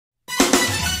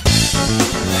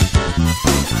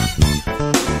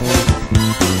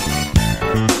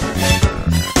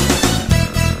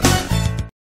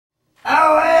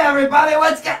Oh, hey everybody,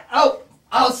 what's got?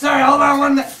 Oh, sorry, hold on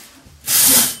 1 minute.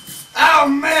 Oh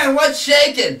man, what's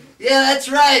shaking? Yeah, that's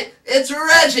right, it's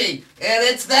Reggy, and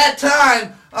it's that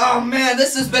time. Oh man,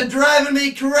 this has been driving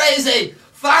me crazy.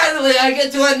 Finally, I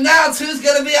get to announce who's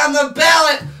going to be on the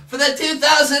ballot for the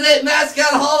 2008 Mascot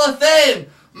Hall of Fame.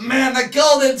 Man, the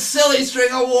Golden Silly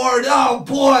String Award, oh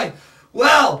boy.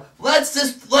 Well, let's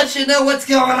just let you know what's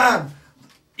going on.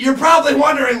 You're probably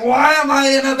wondering, why am I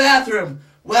in a bathroom?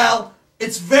 Well,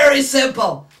 it's very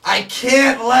simple. I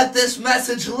can't let this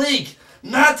message leak.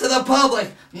 Not to the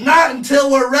public. Not until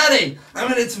we're ready. I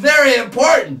mean, it's very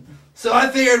important. So I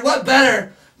figured what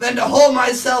better than to hold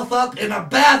myself up in a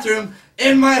bathroom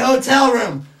in my hotel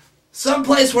room.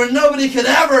 Someplace where nobody could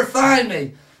ever find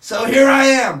me. So here I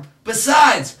am.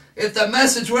 Besides, if the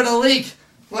message were to leak,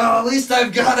 well, at least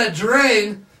I've got a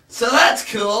drain. So that's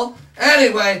cool.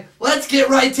 Anyway, let's get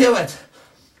right to it.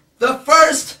 The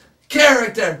first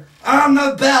character on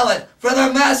the ballot for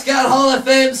the Mascot Hall of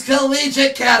Fame's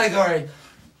Collegiate category.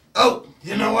 Oh,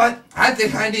 you know what? I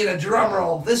think I need a drum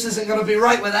roll. This isn't going to be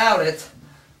right without it.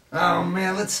 Oh,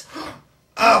 man, let's...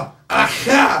 Oh,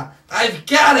 aha! I've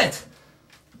got it!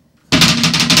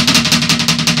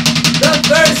 The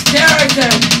first character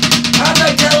on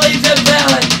the Collegiate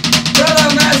ballot for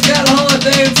the Mascot Hall of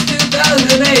Fame's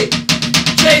 2008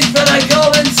 Chase for the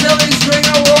Golden Silly String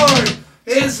Award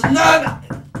is none...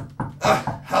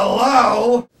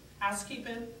 hello?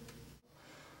 Housekeeping.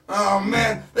 Oh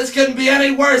man, this couldn't be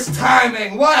any worse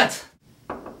timing. What?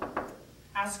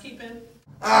 Housekeeping.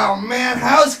 Oh man,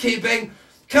 housekeeping?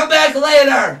 Come back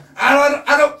later.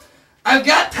 I've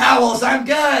got towels, I'm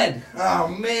good. Oh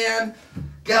man,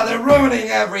 God, they're ruining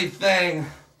everything.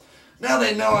 Now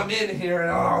they know I'm in here and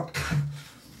oh,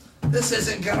 this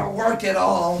isn't gonna work at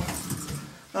all.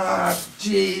 Ah,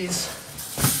 jeez.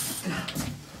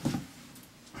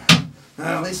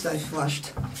 At least I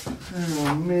flushed.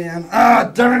 Oh, man.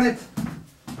 Ah, darn it.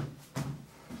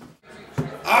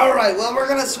 Alright, well, we're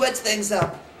going to switch things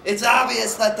up. It's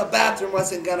obvious that the bathroom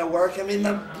wasn't going to work. I mean,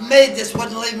 the maid just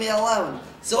wouldn't leave me alone.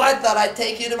 So I thought I'd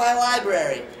take you to my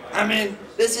library. I mean,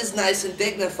 this is nice and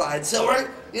dignified. So we're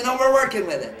working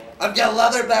with it. I've got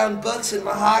leather-bound books and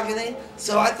mahogany,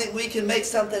 so I think we can make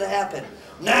something happen.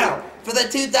 Now, for the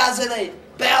 2008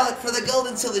 ballot for the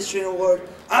Golden Silly String Award,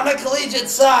 on the Collegiate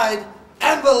side...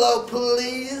 Envelope,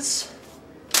 please.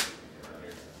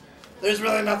 There's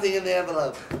really nothing in the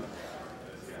envelope.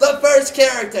 The first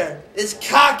character is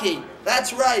Cocky.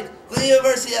 That's right, for the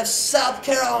University of South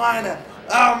Carolina.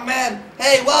 Oh, man.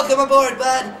 Hey, welcome aboard,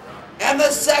 bud. And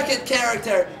the second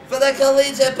character for the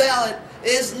Collegiate ballot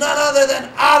is none other than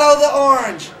Otto the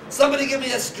Orange. Somebody give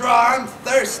me a straw. I'm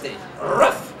thirsty.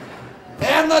 Ruff.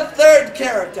 And the third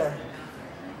character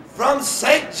from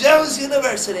St. Joe's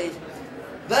University,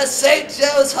 the St.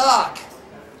 Joe's Hawk.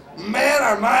 Man,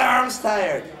 are my arms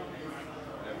tired.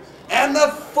 And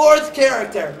the fourth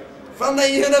character from the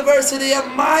University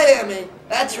of Miami.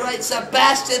 That's right,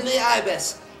 Sebastian the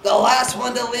Ibis. The last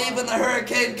one to leave when the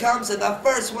hurricane comes and the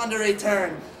first one to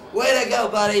return. Way to go,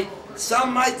 buddy.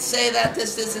 Some might say that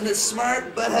this isn't as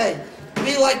smart, but hey,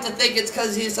 we like to think it's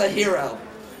because he's a hero.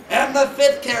 And the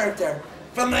fifth character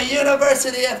from the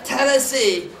University of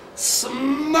Tennessee,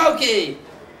 Smokey.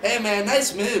 Hey man,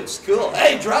 nice moves, cool.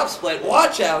 Hey, drop split,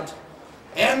 watch out.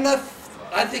 And the,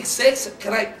 I think sixth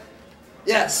character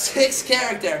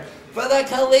for the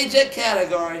Collegiate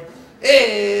category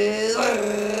is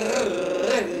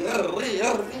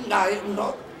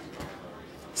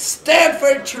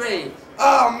Stanford Tree.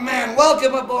 Oh man,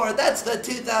 welcome aboard. That's the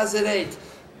 2008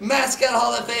 Mascot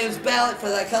Hall of Fame's ballot for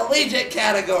the Collegiate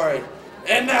category.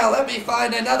 And now let me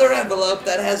find another envelope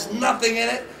that has nothing in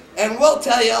it, and we'll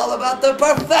tell you all about the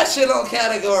Professional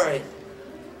category.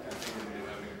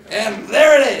 And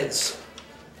there it is.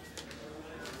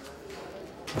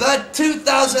 The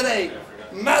 2008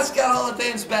 Mascot Hall of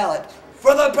Fame's ballot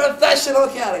for the Professional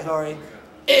category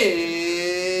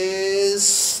is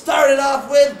started off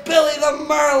with Billy the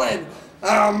Marlin.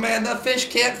 Oh man, the fish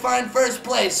can't find first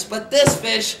place, but this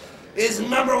fish is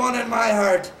 #1 in my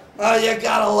heart. Oh, you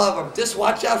gotta love him. Just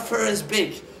watch out for his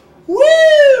beak.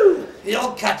 Woo!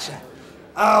 He'll catch you.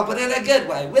 Oh, but in a good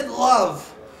way, with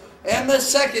love. And the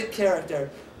second character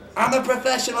on the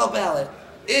Professional ballot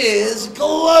is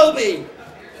Globy.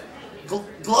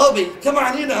 Globy, come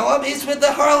on, you know him. He's with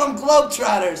the Harlem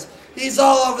Globetrotters. He's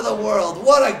all over the world.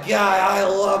 What a guy. I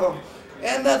love him.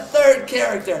 And the third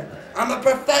character on the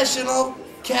Professional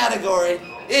category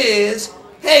is,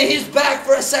 hey, he's back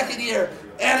for a second year.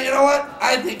 And you know what?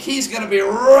 I think he's going to be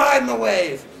riding the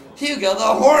wave. Hugo the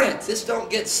Hornet. Just don't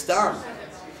get stung.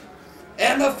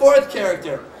 And the fourth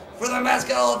character for the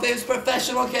Mascot Hall of Fame's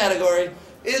professional category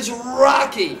is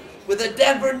Rocky with the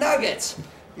Denver Nuggets.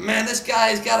 Man, this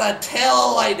guy's got a tail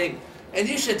of lightning, and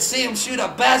you should see him shoot a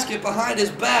basket behind his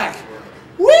back.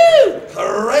 Woo!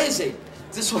 Crazy.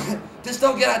 Just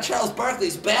don't get on Charles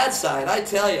Barkley's bad side, I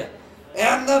tell you.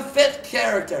 And the fifth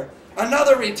character,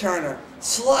 another returner,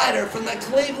 Slider from the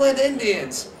Cleveland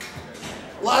Indians.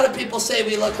 A lot of people say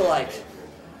we look alike.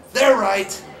 They're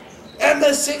right. And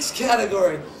the sixth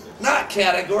category, not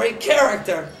category,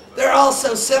 character. They're all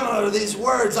so similar to these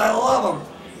words, I love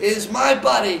them. Is my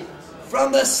buddy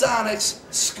from the Sonics,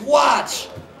 Squatch.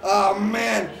 Oh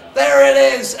man, there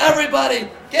it is. Everybody,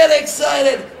 get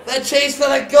excited. The chase for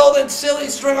the Golden Silly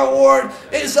String Award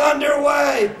is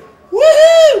underway.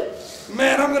 Woohoo!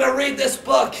 Man, I'm going to read this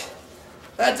book.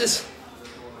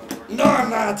 No, I'm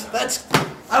not.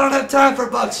 I don't have time for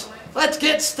books. Let's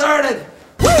get started.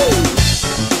 Woo!